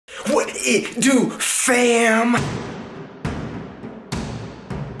What it do, fam?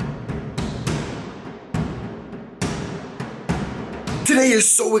 Today is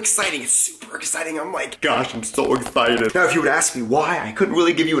so exciting, it's super exciting. I'm like, gosh, I'm so excited. Now, if you would ask me why, I couldn't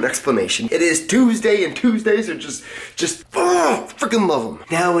really give you an explanation. It is Tuesday, and Tuesdays are just freaking love them.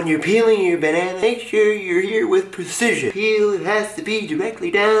 Now, when you're peeling your banana, make sure you're here with precision. Peel, it has to be directly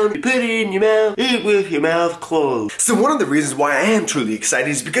down. You put it in your mouth, eat it with your mouth closed. So one of the reasons why I am truly excited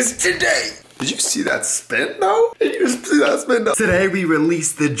is because today, did you see that spin though? Did you see that spin though? Today we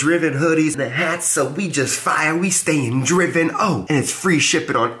released the Driven hoodies and the hats, so we just fire, we staying driven. Oh, and it's free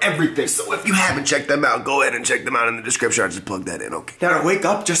shipping on everything. So if you haven't checked them out, go ahead and check them out in the description. I just plugged that in, okay? Now to wake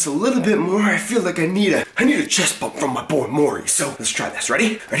up just a little bit more, I feel like I need a chest bump from my boy Maury. So let's try this.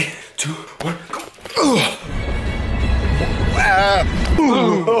 Ready? Ready? 2, 1, go.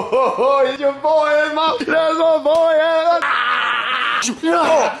 It's your boy, man. That's my boy.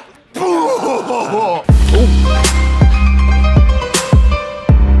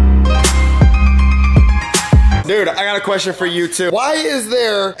 Dude, I got a question for you too. Why is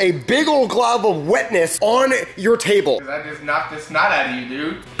there a big old glob of wetness on your table? Because I just knocked the snot out of you,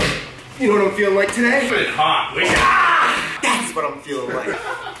 dude. You know what I'm feeling like today? It's hot. That's what I'm feeling like.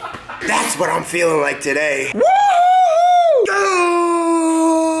 That's what I'm feeling like today. Woo!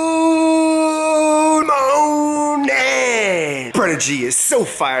 Good morning! Brendan G is so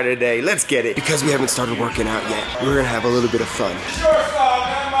fire today. Let's get it. Because we haven't started working out yet, we're gonna have a little bit of fun. Shortstop,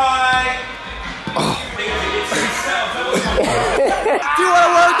 am I? Oh. Do you want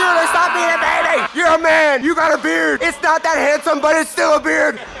to work, dude? Stop being a baby! You're a man! You got a beard! It's not that handsome, but it's still a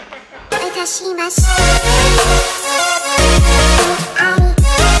beard!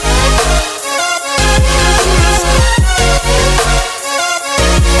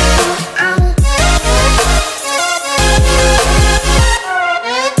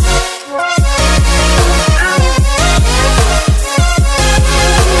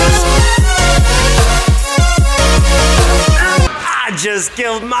 Just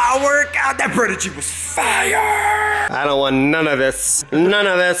killed my workout. That Brendan G was fire. I don't want none of this. None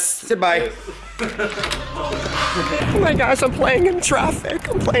of this. Goodbye. Oh my gosh, I'm playing in traffic.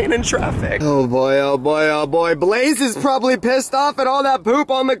 I'm playing in traffic. Oh boy, oh boy, oh boy. Blaze is probably pissed off at all that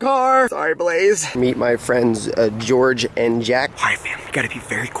poop on the car. Sorry, Blaze. Meet my friends, George and Jack. All right, fam, we gotta be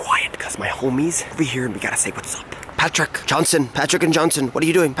very quiet because my homies over here and we gotta say what's up. Patrick Johnson, Patrick and Johnson. What are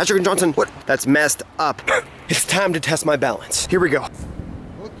you doing? Patrick and Johnson, what? That's messed up. It's time to test my balance. Here we go.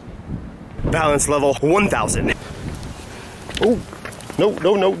 Balance level 1,000. Oh,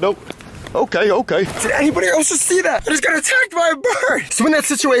 no. Okay. Did anybody else just see that? I just got attacked by a bird. So in that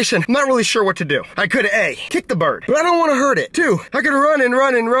situation, I'm not really sure what to do. I could A, kick the bird, but I don't want to hurt it. 2, I could run,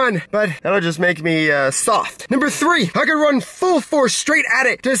 but that'll just make me soft. Number 3, I could run full force straight at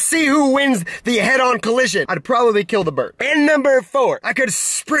it to see who wins the head-on collision. I'd probably kill the bird. And number 4, I could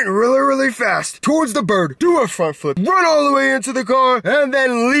sprint really fast towards the bird, do a front flip, run all the way into the car, and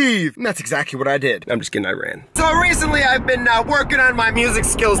then leave. And that's exactly what I did. I'm just kidding, I ran. So recently I've been working on my music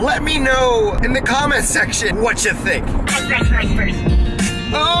skills. Let me know in the comment section what you think.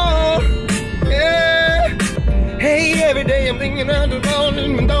 Oh, yeah. Hey, every day I'm thinking I'm alone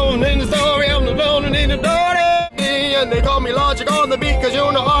in the story. I'm alone in the story. And they call me Logic on the beat because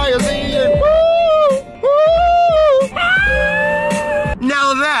you know how you see it. Woo!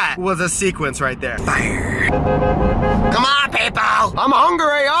 Now that was a sequence right there. Fire. Come on, people. I'm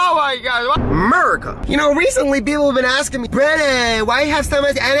hungry. Oh my God. What? America. You know, recently people have been asking me, Brendan, why you have so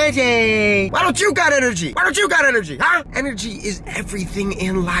much energy? Why don't you got energy? Why don't you got energy? Huh? Energy is everything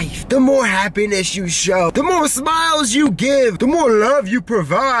in life. The more happiness you show, the more smiles you give, the more love you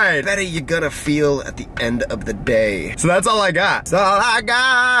provide, the better you're gonna feel at the end of the day. So that's all I got. That's all I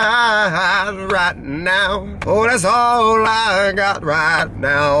got right now. Oh, that's all I got right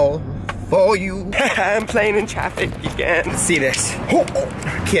now for you. I'm playing in traffic again. See this? Oh,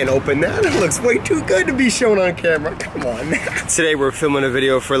 can't open that. It looks way too good to be shown on camera. Come on, man. Today we're filming a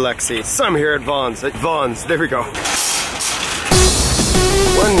video for Lexi. So I'm here at Vaughn's. There we go. 1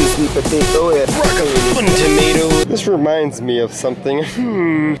 sweet potato and broccoli. 1 tomato. This reminds me of something.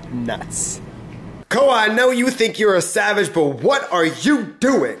 Nuts. Koa, I know you think you're a savage, but what are you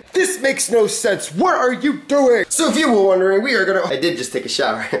doing? This makes no sense. What are you doing? So if you were wondering, we are gonna... I did just take a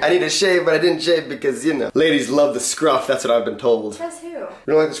shower. I need a shave, but I didn't shave because, you know, ladies love the scruff. That's what I've been told. Says who? You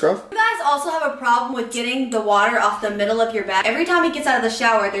don't like the scruff? You guys also have a problem with getting the water off the middle of your back. Every time he gets out of the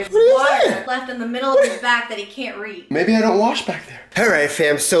shower, there's water left in the middle of his back that he can't reach. Maybe I don't wash back there. All right,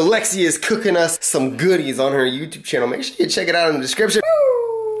 fam. So Lexi is cooking us some goodies on her YouTube channel. Make sure you check it out in the description.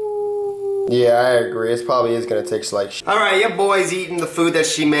 Yeah, I agree. It probably is gonna taste like shit. Alright, your boy's eating the food that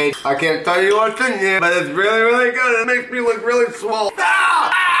she made. I can't tell you what's in here, but it's really, really good. It makes me look really swole.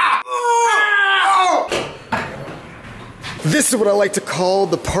 Ah! Ah! Oh! This is what I like to call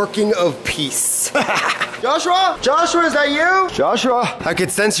the parking of peace. Joshua? Joshua, is that you? Joshua? I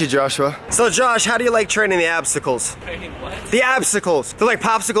could sense you, Joshua. So Josh, how do you like training the absicles? Training what? The absicles. They're like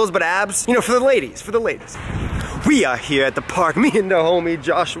popsicles, but abs. You know, for the ladies, for the ladies. We are here at the park, me and the homie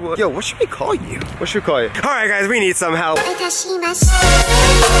Joshua. Yo, what should we call you? What should we call you? All right, guys, we need some help.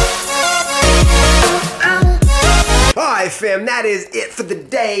 Alright fam, that is it for the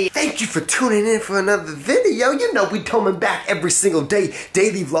day. Thank you for tuning in for another video. You know we coming back every single day.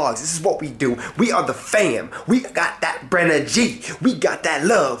 Daily vlogs, this is what we do. We are the fam. We got that Brennan G. We got that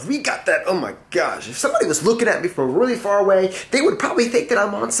love. We got that, oh my gosh. If somebody was looking at me from really far away, they would probably think that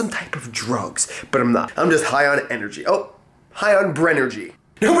I'm on some type of drugs. But I'm not. I'm just high on energy. Oh, high on Brennergy.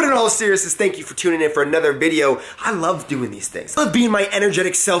 No, but in all seriousness, thank you for tuning in for another video. I love doing these things. I love being my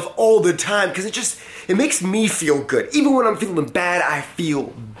energetic self all the time because it makes me feel good. Even when I'm feeling bad, I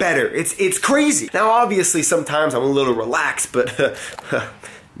feel better. It's crazy. Now, obviously, sometimes I'm a little relaxed, but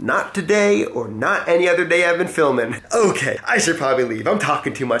not today or not any other day I've been filming. Okay, I should probably leave. I'm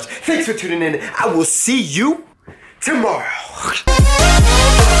talking too much. Thanks for tuning in. I will see you tomorrow.